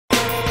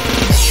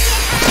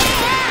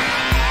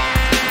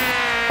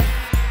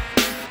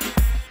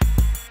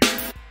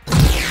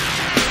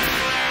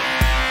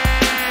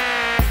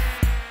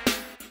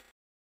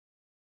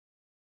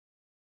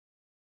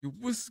Yo,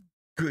 what's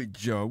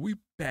good, y'all? We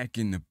back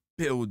in the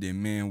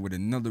building, man, with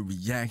another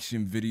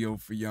reaction video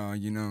for y'all,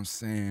 you know what I'm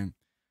saying?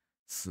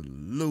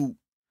 Salute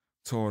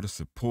to all the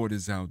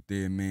supporters out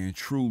there, man.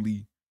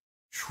 Truly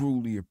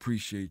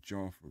appreciate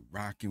y'all for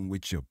rocking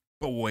with your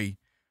boy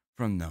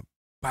from the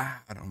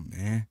bottom,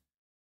 man.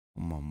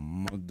 On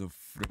my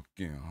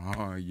motherfucking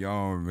heart,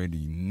 y'all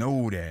already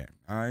know that,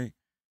 all right?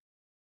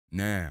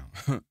 Now,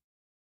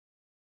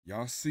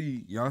 y'all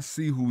see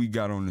who we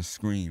got on the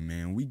screen,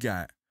 man. We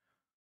got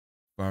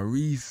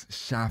Faris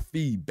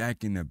Shafi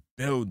back in the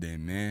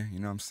building, man. You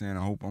know what I'm saying?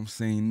 I hope I'm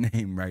saying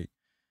name right.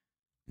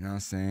 You know what I'm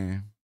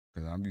saying?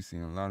 Because I'll be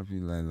seeing a lot of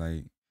people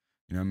like,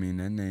 you know what I mean?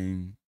 That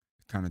name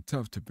is kind of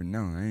tough to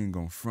pronounce. I ain't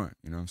gonna front,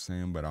 you know what I'm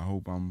saying? But I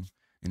hope I'm,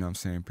 you know what I'm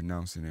saying,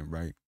 pronouncing it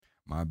right.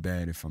 My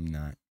bad if I'm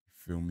not. You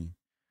feel me?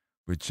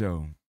 But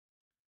yo,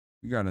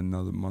 we got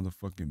another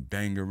motherfucking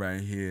banger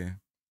right here.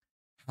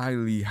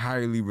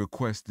 Highly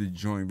requested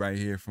joint right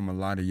here from a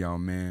lot of y'all,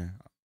 man.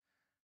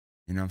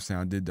 You know what I'm saying?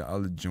 I did the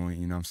other joint,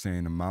 you know what I'm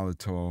saying, the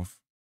Molotov.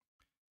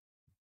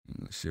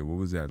 Shit, what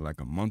was that, like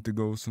a month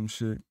ago or some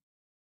shit?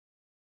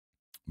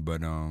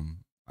 But I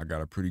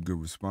got a pretty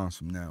good response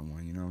from that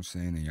one, you know what I'm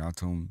saying? And y'all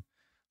told me,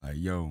 like,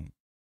 yo,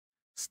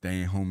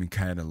 stay in homie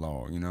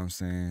catalog, you know what I'm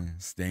saying?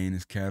 Stay in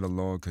his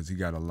catalog because he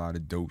got a lot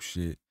of dope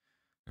shit.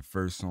 The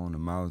first song, the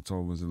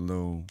Molotov, was a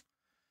little,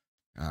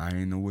 I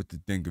didn't know what to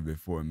think of it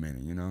for a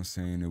minute, you know what I'm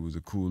saying? It was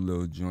a cool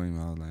little joint.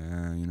 I was like,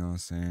 you know what I'm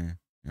saying?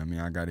 I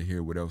mean, I got to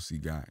hear what else he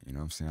got, you know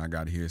what I'm saying? I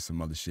got to hear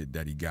some other shit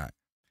that he got.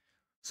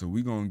 So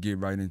we going to get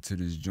right into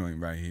this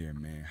joint right here,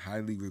 man.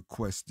 Highly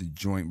requested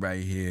joint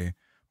right here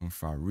from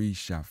Faris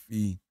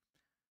Shafi.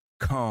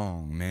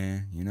 Kong,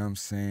 man, you know what I'm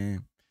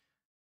saying?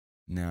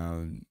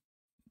 Now,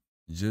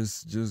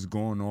 just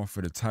going off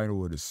of the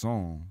title of the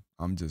song,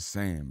 I'm just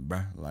saying,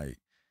 bruh, like,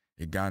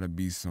 it got to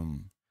be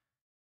some,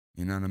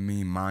 you know what I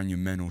mean,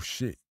 monumental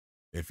shit.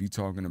 If you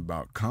talking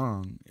about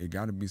Kong, it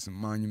got to be some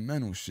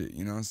monumental shit,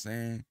 you know what I'm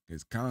saying?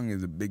 Because Kong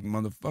is a big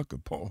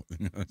motherfucker, Paul, you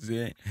know what I'm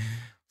saying?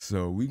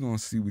 So we going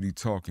to see what he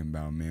talking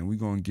about, man. We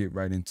going to get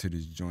right into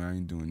this joint. I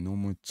ain't doing no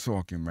more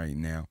talking right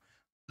now.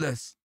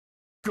 Let's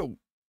go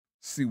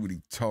see what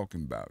he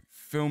talking about.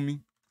 Feel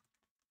me?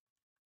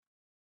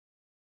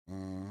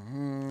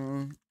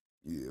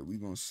 Yeah, we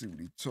going to see what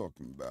he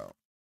talking about.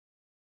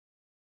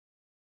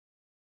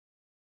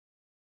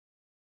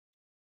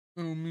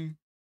 Feel me?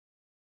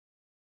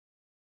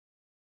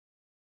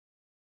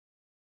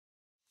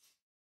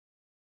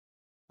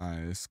 All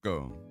right, let's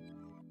go.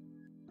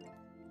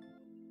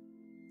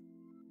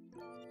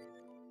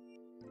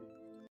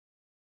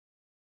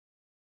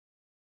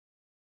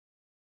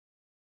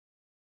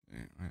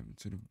 Damn, what happened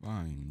to the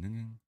volume,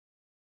 nigga?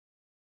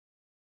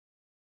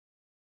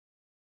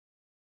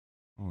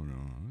 Hold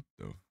on, what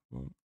the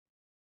fuck?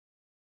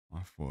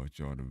 My fault,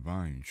 y'all. The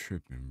volume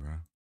tripping,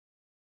 bro.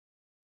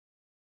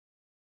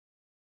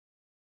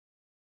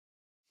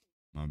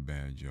 My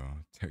bad,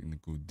 y'all.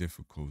 Technical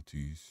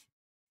difficulties.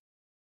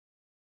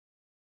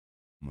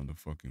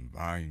 Motherfucking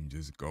volume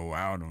just go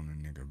out on a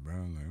nigga, bro.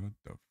 Like, what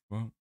the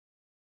fuck?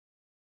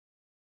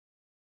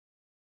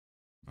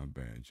 My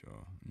bad,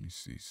 y'all. Let me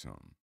see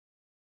something.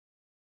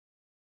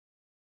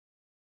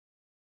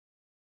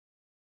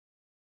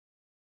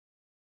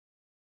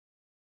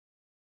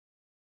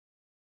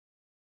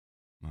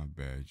 My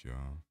bad,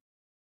 y'all.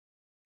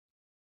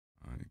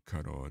 I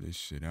cut all this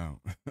shit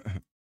out.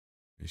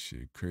 This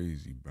shit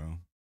crazy, bro.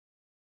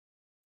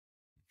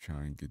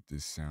 Trying to get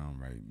this sound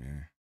right,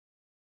 man.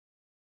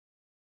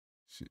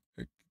 Shit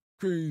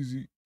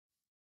crazy.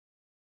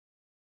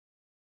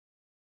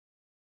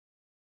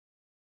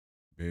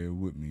 Bear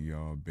with me,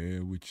 y'all.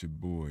 Bear with your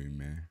boy,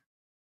 man.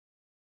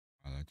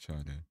 While I try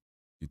to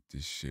get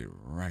this shit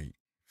right.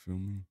 Feel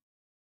me?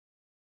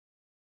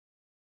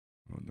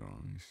 Hold on,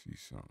 let me see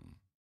something.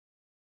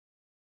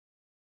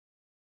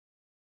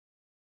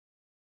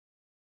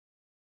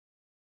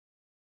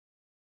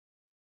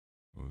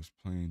 Well, it's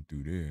playing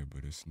through there,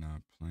 but it's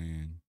not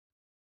playing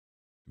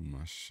through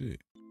my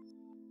shit.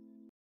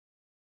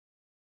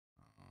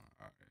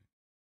 Alright.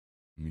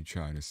 Let me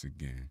try this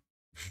again.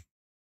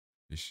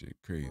 This shit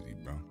crazy,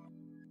 bro.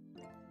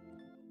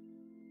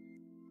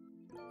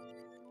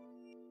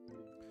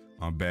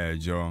 My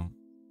bad, y'all.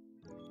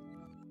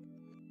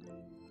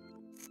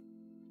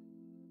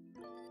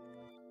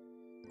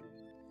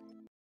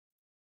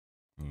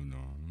 Hold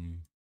on, let me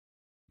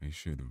make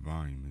sure the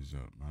volume is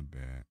up. My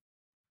bad.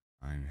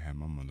 I ain't had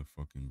my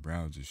motherfucking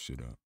browser shit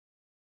up.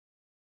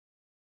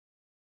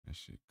 That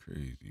shit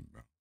crazy,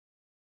 bro.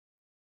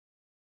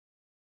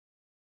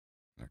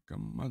 Like a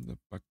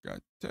motherfucker, I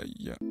tell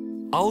ya.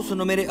 आओ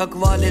सुनो मेरे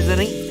अकवाले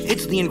ज़री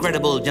It's the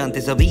incredible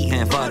जानते सभी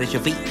हैं फारिस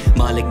शफी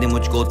मालिक ने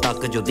मुझको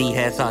ताकत जो दी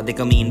है सादे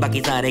कमीन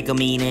बाकी सारे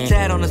कमीने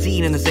Sat on a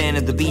scene in the sand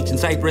at the beach in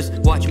Cyprus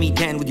Watch me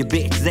tan with your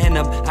bitch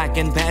Zainab I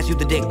can pass you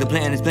the dick The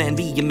plan is plan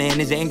B Your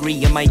man is angry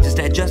I might just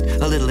adjust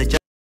a little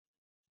adjust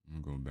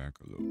I'm gonna go back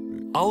a little bit.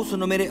 आओ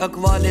सुनो मेरे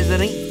अकवाले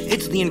ज़री,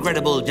 it's the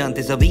incredible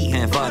जानते सभी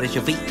हैं फारिस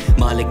शफी.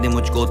 मालिक ने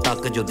मुझको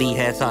ताकत जो दी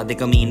है, सादे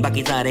कमीन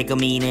बाकी सारे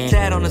कमीने.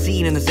 Sat on a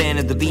scene in the sand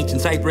at the beach in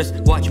Cyprus.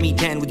 Watch me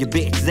tan with your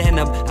bitch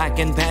Zainab. I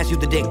can pass you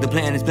the dick. The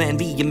plan is plan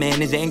B. Your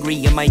man is angry.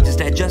 I might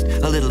just adjust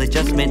a little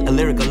adjustment, a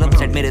lyrical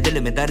upset. मेरे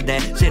दिल में दर्द है,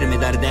 सिर में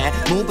दर्द है,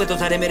 मुंह पे तो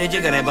सारे मेरे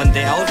जिगर हैं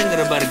बनते. आओ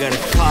सिंगर बर्गर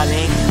खा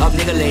लें, अब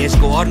निकले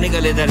इसको और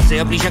निकले इधर से,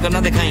 अपनी शक्ल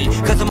ना दिखाएं.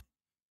 कसम.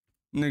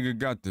 Nigga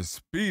got the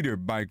speeder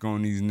bike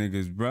on these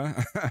niggas, bruh.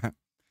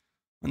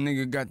 A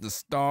nigga got the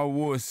Star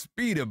Wars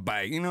speeder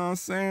bike, you know what I'm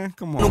saying?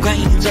 Come on.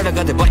 Said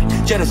got the bike,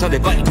 jealous of the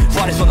bike.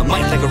 Faris on the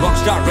mic like a rock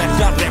star, rap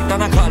star, rap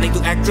dana calling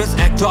to actress,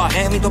 actor.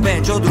 Hai me to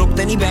bencho,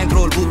 drukte nahi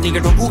bankroll, booth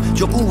nahi toku,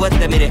 jo quwwat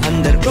hai mere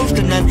andar. Close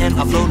to none and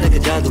I flow like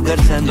a jadugar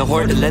san,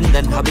 Lahore to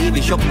London.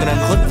 Habibi shukran,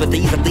 khud for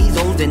these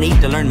hoes, they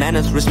need to learn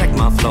manners, respect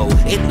my flow.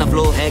 Itna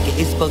flow hai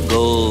ki is pa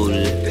goal.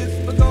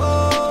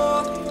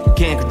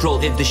 Can't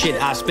control it, the shit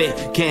I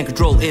spit. Can't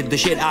control it, the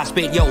shit I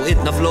spit. Yo,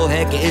 itna flow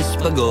hai ki is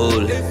pa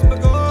goal.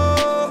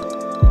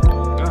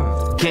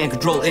 Can't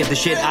control it, the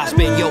shit I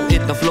spit. Yo,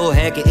 itna flow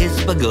hai ki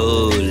is pa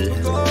goal.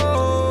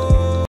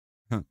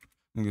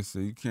 Nigga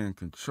say you can't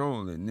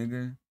control it,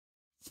 nigga.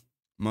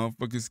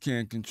 Motherfuckers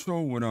can't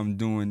control what I'm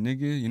doing,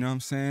 nigga. You know what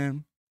I'm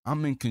saying?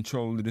 I'm in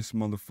control of this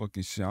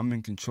motherfucking shit. I'm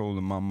in control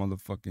of my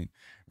motherfucking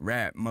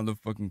rap,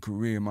 motherfucking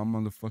career, my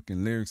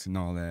motherfucking lyrics and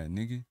all that,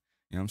 nigga. You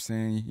know what I'm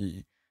saying?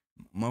 Yeah.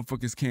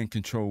 Motherfuckers can't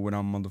control what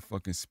I'm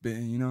motherfucking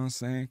spitting, you know what I'm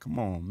saying? Come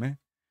on, man.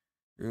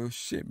 Real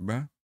shit,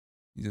 bruh.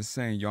 You just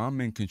saying, yo, I'm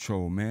in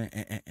control, man.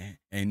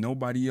 Ain't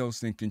nobody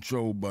else in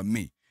control but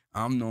me.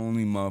 I'm the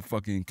only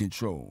motherfucker in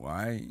control, all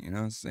right? You know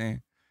what I'm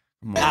saying?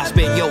 Come on. I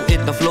spit, yo,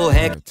 it the flow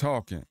heck.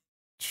 Talking.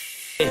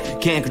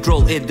 Can't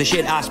control it, the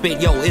shit I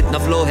spit, yo, it the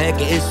flow heck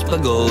is pa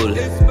goal.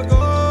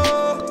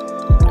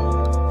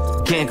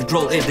 Can't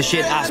control it, the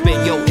shit I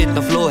spit, yo, it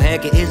the flow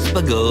heck is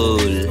pa goal.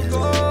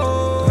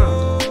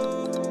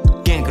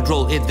 Can't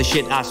control it, the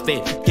shit I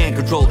spit. Can't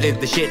control it,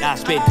 the shit I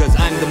spit. Cause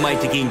I'm the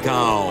mighty King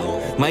Kong.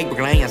 Mike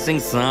McLean, I sing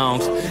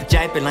songs.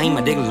 Jai pe line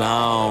my dick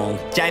long.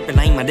 Jai pe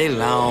line my dick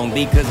long.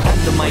 Because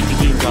I'm the mighty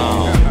King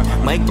Kong.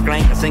 Mike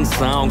McLean, I sing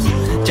songs.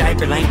 Jai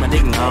pe line my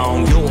dick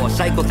long. Your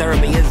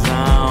psychotherapy is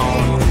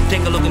on.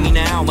 Take a look at me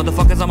now,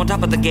 motherfuckers, I'm on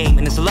top of the game.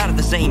 And it's a lot of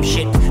the same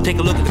shit. Take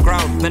a look at the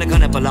crowd. Maine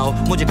khana palao,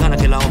 mujhe khana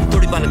khilao.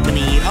 Thodi palak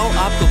paneer, oh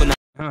aapko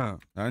bana.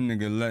 That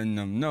nigga letting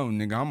them know,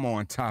 nigga, I'm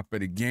on top of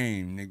the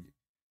game, nigga.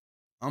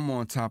 I'm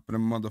on top of the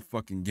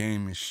motherfucking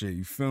game and shit.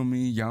 You feel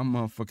me? Y'all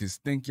motherfuckers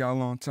think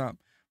y'all on top,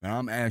 but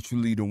I'm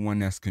actually the one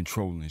that's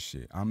controlling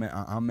shit. I'm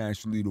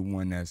actually the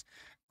one that's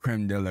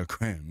creme de la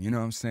creme. You know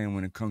what I'm saying?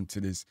 When it comes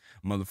to this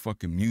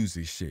motherfucking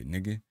music shit,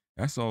 nigga.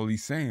 That's all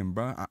he's saying,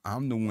 bro.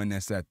 I'm the one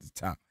that's at the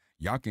top.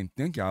 Y'all can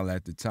think y'all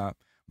at the top,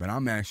 but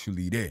I'm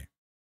actually there.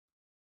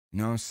 You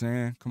know what I'm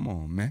saying? Come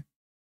on, man.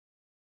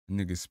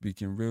 Nigga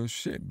speaking real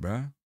shit,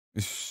 bro.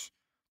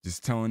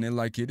 Just telling it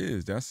like it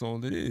is. That's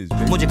all it is.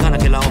 मुझे खाना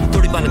खिलाओ,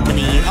 थोड़ी पालक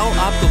पनीर, आओ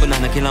आपको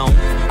बनाना खिलाऊं.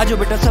 आजो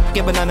बेटा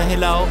सबके बनाना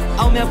हिलाओ,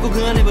 आओ मैं आपको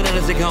गाने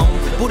बनाना सिखाऊं.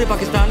 पूरे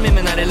पाकिस्तान में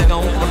मैं नारे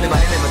लगाऊं. अपने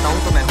बारे में बताऊं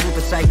तो मैं हूँ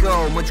तो साइको.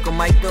 मुझको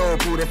माइक दो,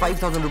 पूरे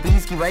 5000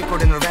 रुपीस की वाइट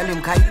कोड और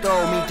वैल्यूम खाई तो.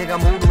 मीठे का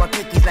मूड हुआ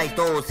क्लिक की लाइक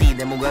तो.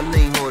 सीधे मुगल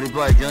नहीं हो रही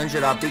वर्जन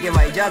शराब पी के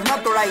भाई जहाज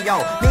मत उड़ाई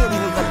जाओ.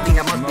 मेरी ही गलती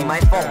है, must be my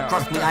fault.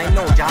 Trust me, I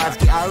know. जहाज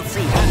की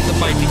आलसी. I'm the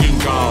mighty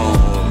King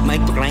Kong.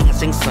 Mike McLean, I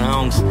sing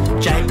songs.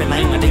 Jai pe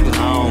line my dick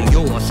long.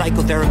 Yo,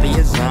 psychotherapy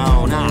is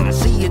on. I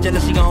see your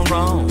jealousy gone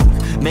wrong.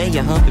 मैं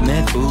यहाँ पे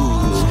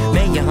महफूज,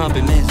 मैं यहाँ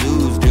पे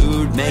महसूस,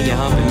 dude. मैं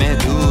यहाँ पे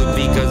महदूद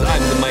because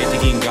I'm the mighty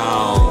King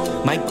Kong.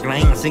 Mike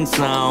McLean, I sing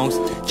songs.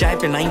 Jai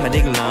pe line my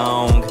dick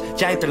long.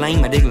 Jai pe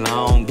line my dick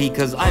long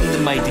because I'm the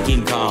mighty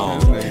King Kong.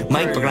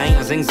 Mike McLean,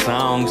 I sing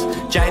songs.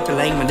 Jai pe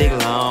line my dick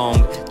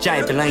long.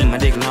 Jai pe line my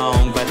dick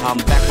long. But I'm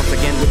back once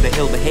again with the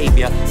ill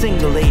behavior.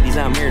 Single ladies,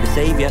 I'm here to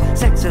save ya.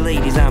 Sexy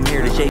ladies, I'm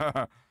here to shape.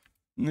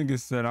 Nigga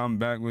said I'm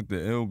back with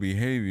the ill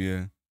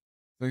behavior.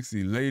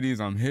 Sexy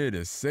ladies, I'm here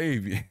to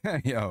save you.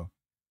 Yo,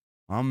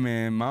 my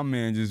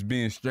man just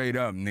being straight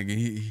up,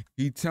 nigga.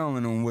 He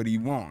telling them what he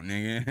want,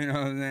 nigga. You know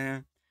what I'm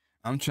saying?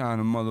 I'm trying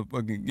to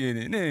motherfucking get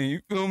it in, you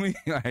feel me?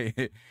 Like,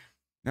 you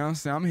know what I'm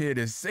saying? I'm here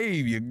to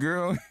save you,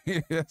 girl. You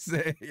know what I'm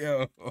saying?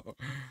 Yo,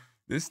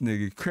 this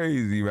nigga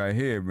crazy right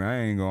here, bro. I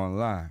ain't gonna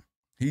lie.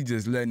 He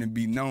just letting it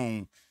be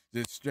known,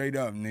 just straight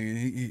up,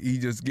 nigga. He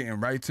just getting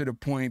right to the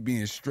point,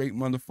 being straight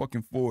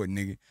motherfucking forward,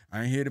 nigga.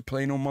 I ain't here to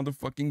play no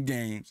motherfucking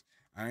games.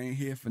 I ain't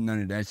here for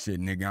none of that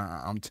shit, nigga.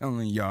 I'm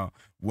telling y'all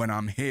what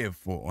I'm here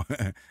for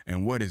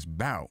and what it's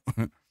about.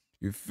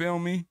 You feel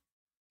me?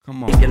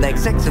 Come on. You like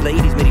sexy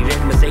ladies, many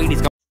red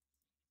Mercedes.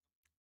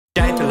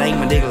 Jai pe line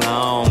my dick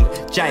long.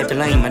 Jai pe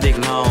line my dick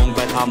long.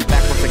 But I'm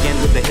back once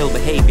again with the ill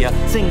behavior.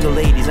 Single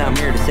ladies, I'm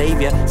here to save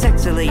ya.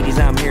 Sexy ladies,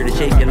 I'm here to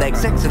shape you. Like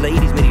sexy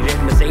ladies, many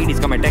red Mercedes.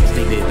 Come and text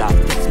me later.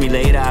 Text me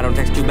later. I don't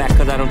text you back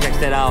cause I don't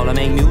text at all. I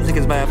make music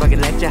is by a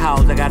fucking lecture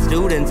house. I got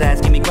students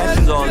asking me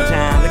questions all the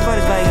time. Like what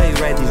is by how you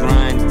write these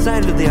rhymes?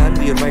 Side of the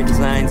hand, you write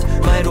designs.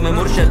 My room and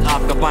murshad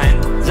aapka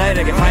payan.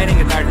 Zahir ke fighting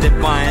it hard to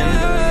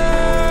payan.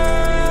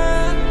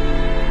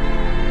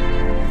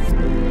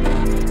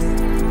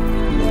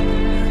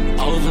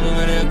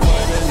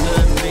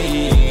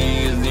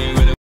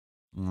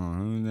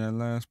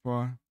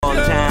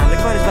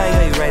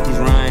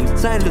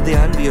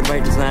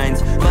 vital signs.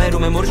 Fire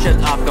में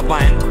मुर्शद आपका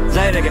पायन,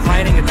 जाहिर है कि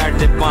firing at that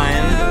dip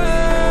पायन.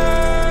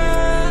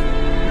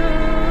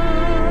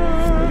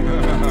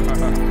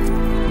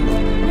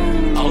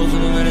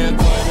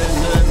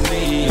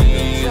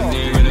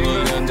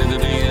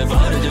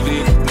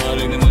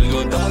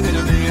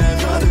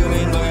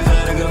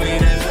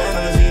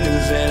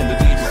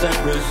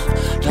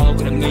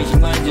 Talking to me, she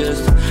might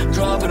just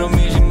drop it on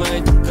me, she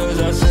might. Cause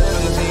I said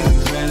on the scene,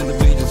 stand at the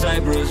beach in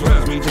Cyprus.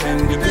 Watch me turn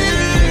the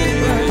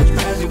bitch.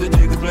 Pass you the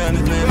dick, the plan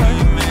is playing by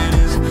your man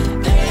is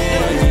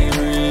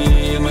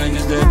angry. You might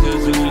just have to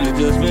assume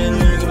just been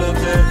lyrical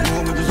upset.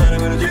 Moving to sign, I'm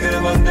gonna drink it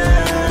about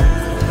that.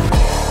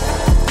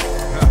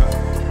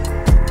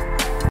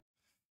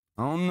 I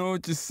don't know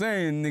what you're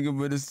saying, nigga,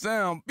 but it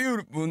sound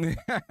beautiful,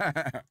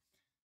 nigga.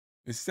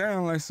 It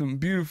sound like some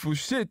beautiful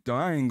shit, though.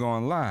 I ain't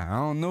gonna lie. I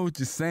don't know what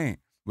you're saying,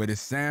 but it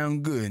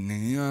sound good,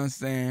 nigga. You know what I'm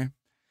saying?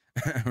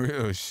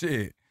 Real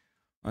shit.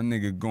 My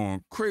nigga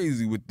going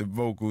crazy with the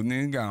vocal,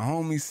 nigga. Got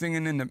homies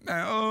singing in the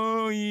back.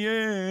 Oh,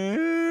 yeah.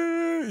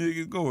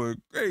 Nigga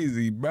going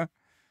crazy, bruh.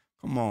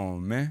 Come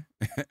on, man.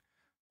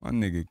 My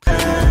nigga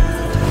crazy.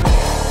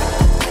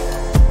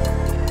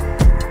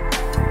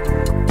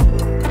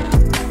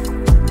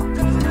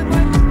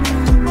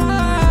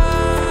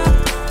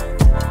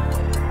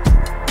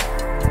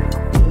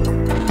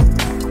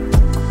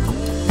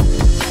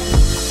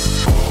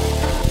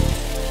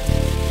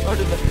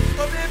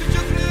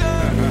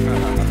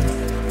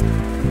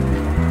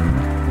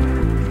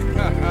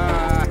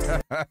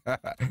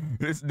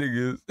 This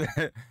nigga,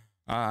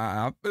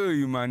 I feel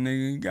you, my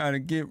nigga. You gotta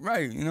get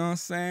right, you know what I'm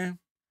saying?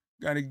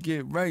 Gotta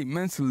get right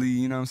mentally,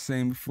 you know what I'm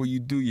saying, before you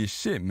do your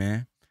shit,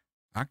 man.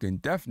 I can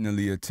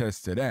definitely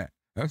attest to that.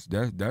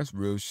 That's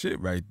real shit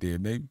right there,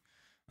 baby.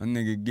 A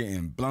nigga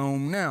getting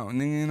blown out,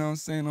 nigga, you know what I'm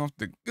saying? Off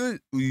the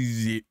good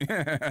oozy.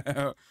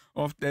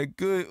 Off that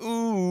good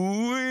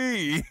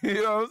ooh-wee.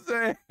 You know what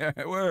I'm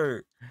saying?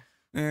 Word.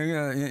 Yeah, you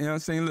know what I'm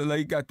saying? Look like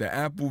you got the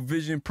Apple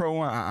Vision Pro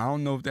on. I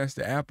don't know if that's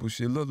the Apple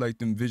shit. Look like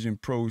them Vision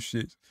Pro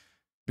shits.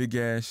 Big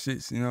ass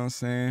shits, you know what I'm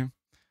saying?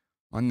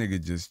 My nigga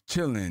just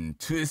chilling,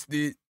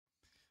 twisted,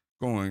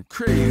 going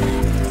crazy.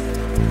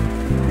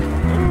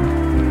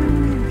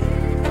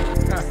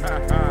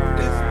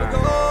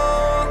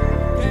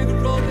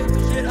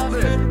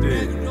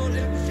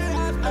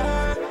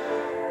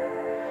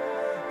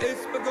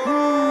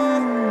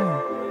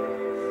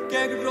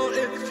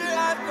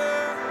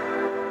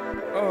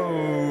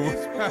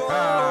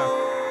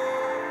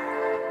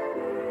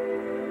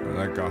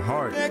 Like a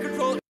heart.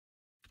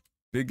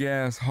 Big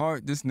ass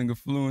heart. This nigga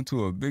flew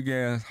into a big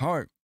ass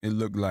heart, it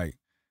looked like.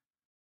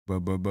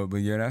 But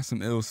yeah, that's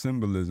some ill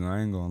symbolism.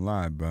 I ain't gonna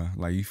lie, bro.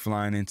 Like you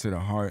flying into the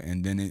heart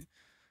and then it,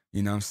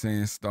 you know what I'm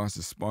saying, starts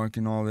to spark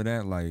and all of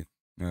that. Like,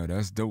 yeah,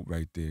 that's dope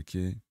right there,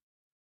 kid.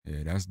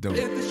 Yeah, that's dope.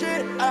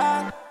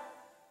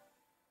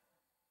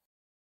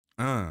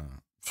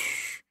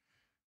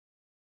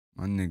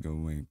 My nigga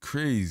went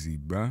crazy,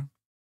 bruh.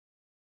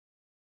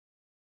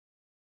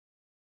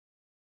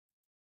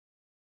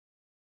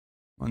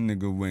 My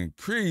nigga went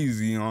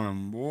crazy on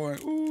him, boy.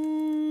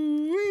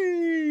 Ooh-wee.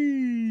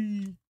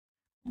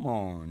 Come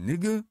on,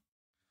 nigga.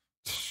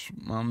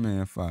 My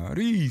man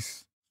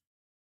Faris.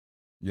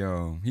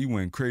 Yo, he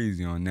went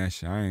crazy on that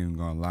shit. I ain't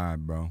gonna lie,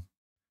 bro.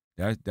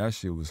 That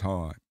shit was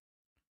hard.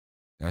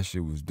 That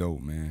shit was dope,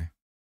 man.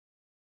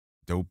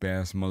 Dope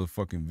ass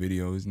motherfucking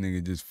videos.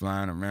 Nigga just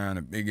flying around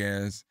a big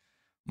ass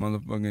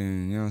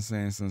motherfucking, you know what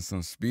I'm saying,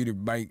 some speeder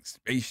bike,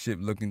 spaceship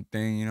looking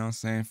thing, you know what I'm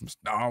saying, from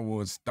Star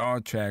Wars, Star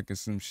Trek or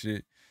some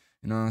shit.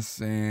 You know what I'm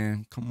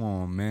saying? Come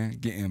on, man.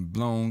 Getting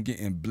blown,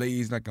 getting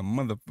blazed like a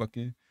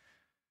motherfucker.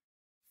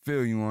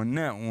 Feel you on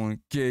that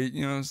one, kid.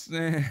 You know what I'm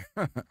saying?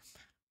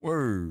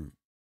 Word.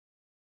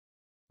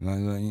 Like,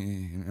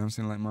 you know what I'm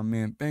saying? Like my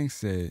man Banks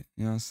said,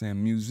 you know what I'm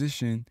saying?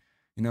 Musician,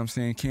 you know what I'm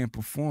saying, can't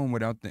perform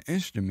without the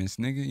instruments,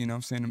 nigga. You know what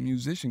I'm saying? A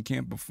musician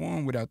can't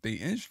perform without their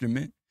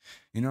instrument.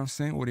 You know what I'm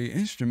saying? Or their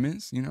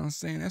instruments. You know what I'm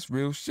saying? That's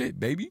real shit,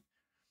 baby.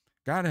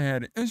 Gotta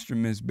have the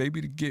instruments,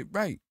 baby, to get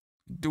right.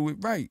 Do it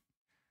right.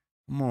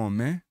 Come on,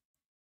 man.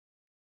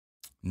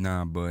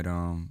 Nah, but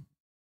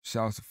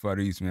shouts to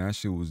Faris, man. That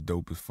shit was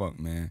dope as fuck,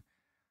 man.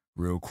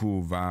 Real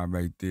cool vibe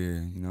right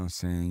there. You know what I'm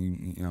saying? You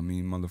know what I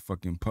mean?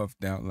 Motherfucking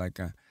puffed out like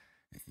you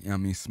know what I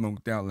mean?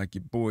 Smoked out like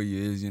your boy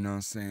is, you know what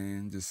I'm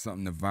saying? Just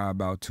something to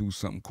vibe out to,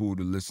 something cool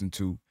to listen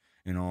to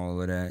and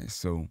all of that.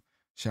 So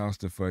shouts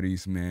to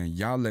Faris, man.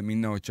 Y'all let me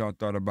know what y'all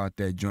thought about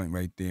that joint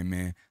right there,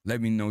 man.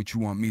 Let me know what you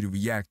want me to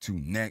react to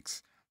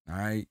next. All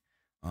right?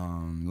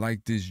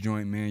 Like this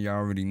joint, man. Y'all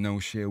already know.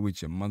 Share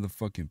with your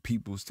motherfucking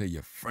peoples, tell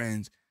your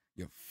friends,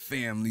 your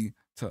family,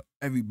 tell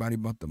everybody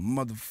about the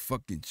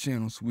motherfucking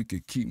channel so we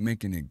could keep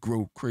making it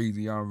grow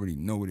crazy. Y'all already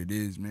know what it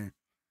is, man.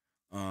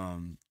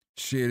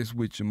 Share this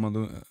with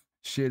your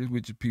share this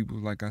with your people,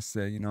 like I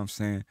said, you know what I'm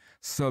saying?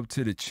 Sub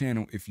to the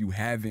channel if you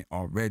haven't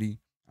already,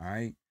 all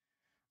right?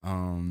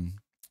 And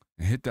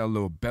hit that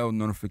little bell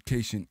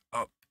notification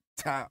up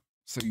top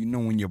so you know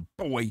when your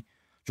boy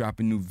drop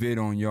a new vid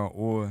on y'all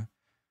or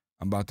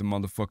I'm about to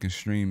motherfucking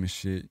stream and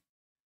shit.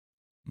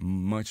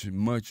 Much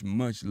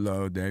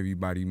love to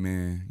everybody,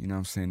 man. You know what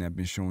I'm saying? That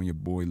been showing your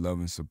boy love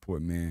and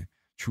support, man.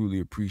 Truly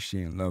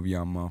appreciate and love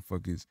y'all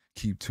motherfuckers.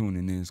 Keep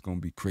tuning in. It's gonna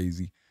be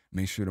crazy.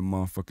 Make sure the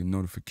motherfucking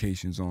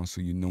notifications on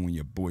so you know when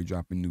your boy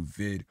drop a new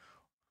vid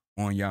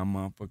on y'all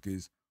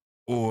motherfuckers.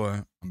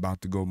 Or I'm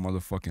about to go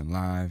motherfucking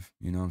live.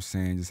 You know what I'm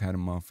saying? Just had a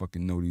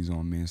motherfucking notice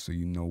on, man, so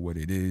you know what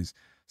it is.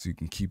 So you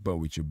can keep up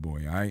with your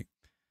boy, all right?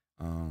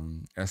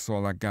 That's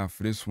all I got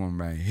for this one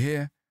right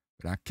here.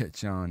 But I'll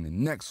catch y'all on the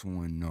next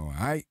one, though, all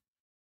right?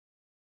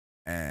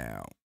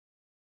 Out.